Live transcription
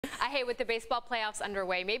Hey, with the baseball playoffs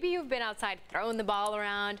underway, maybe you've been outside throwing the ball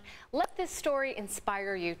around. Let this story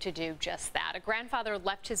inspire you to do just that. A grandfather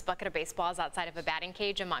left his bucket of baseballs outside of a batting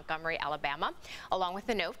cage in Montgomery, Alabama, along with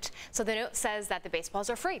a note. So the note says that the baseballs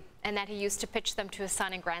are free and that he used to pitch them to his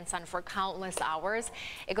son and grandson for countless hours.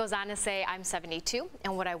 It goes on to say, "I'm 72,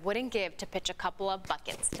 and what I wouldn't give to pitch a couple of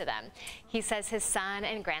buckets to them." He says his son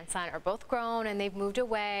and grandson are both grown and they've moved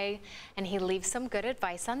away, and he leaves some good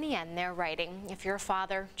advice on the end there, writing, "If you're a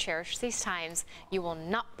father, cherish these times. You will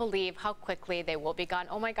not believe how quickly they will be gone."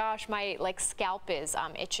 Oh my gosh, my scalp is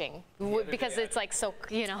itching because it's so,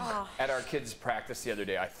 you know. At our kids' practice the other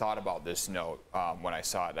day, I thought about this note when I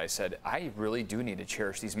saw it. I said, I really do need to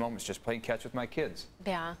cherish these moments just playing catch with my kids.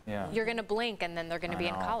 Yeah. You're going to blink and then they're going to be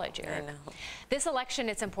in college. I know. This election,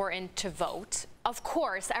 it's important to vote. Of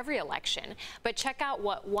course, every election. But check out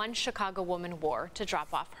what one Chicago woman wore to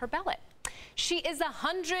drop off her ballot. She is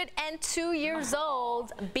 102 years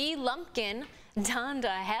old. B. Lumpkin donned a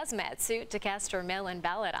hazmat suit to cast her mail-in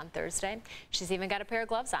ballot on Thursday. She's even got a pair of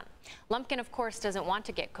gloves on. Lumpkin, of course, doesn't want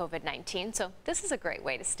to get COVID-19, so this is a great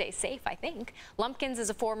way to stay safe, I think. Lumpkin is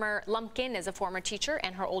a former teacher,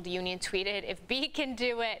 and her old union tweeted, "If B can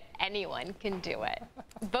do it, anyone can do it."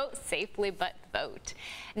 Vote safely, but vote.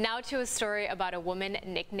 Now to a story about a woman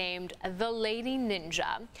nicknamed the Lady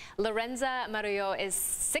Ninja. Lorenza Mario is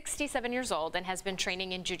 67 years old and has been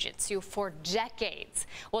training in jiu-jitsu for decades.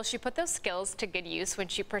 Well, she put those skills to good use when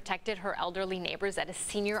she protected her elderly neighbors at a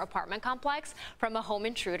senior apartment complex from a home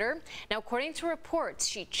intruder. Now, according to reports,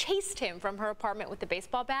 she chased him from her apartment with a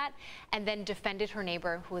baseball bat and then defended her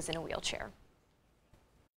neighbor who was in a wheelchair.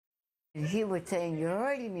 He was saying, "You're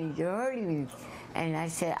hurting me, you're hurting me." And I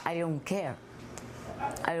said, "I don't care.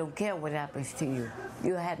 I don't care what happens to you.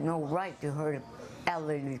 You have no right to hurt an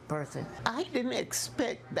elderly person." I didn't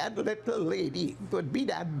expect that little lady would be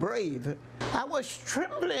that brave. I was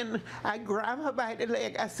trembling. I grabbed her by the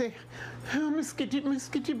leg. I said, "Oh, Miss Kitty,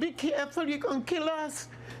 be careful, you're going to kill us."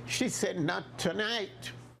 She said, "Not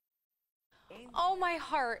tonight." Oh, my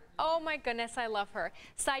heart. Oh, my goodness, I love her.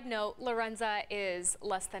 Side note, Lorenza is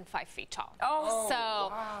less than 5 feet tall. Oh, so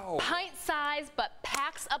wow. pint size, but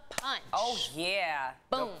packs a punch. Oh, yeah.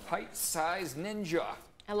 Boom. The pint-sized ninja.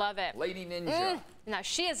 I love it. Lady Ninja. Now,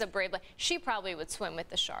 she is a brave, she probably would swim with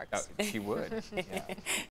the sharks. She would. Yeah.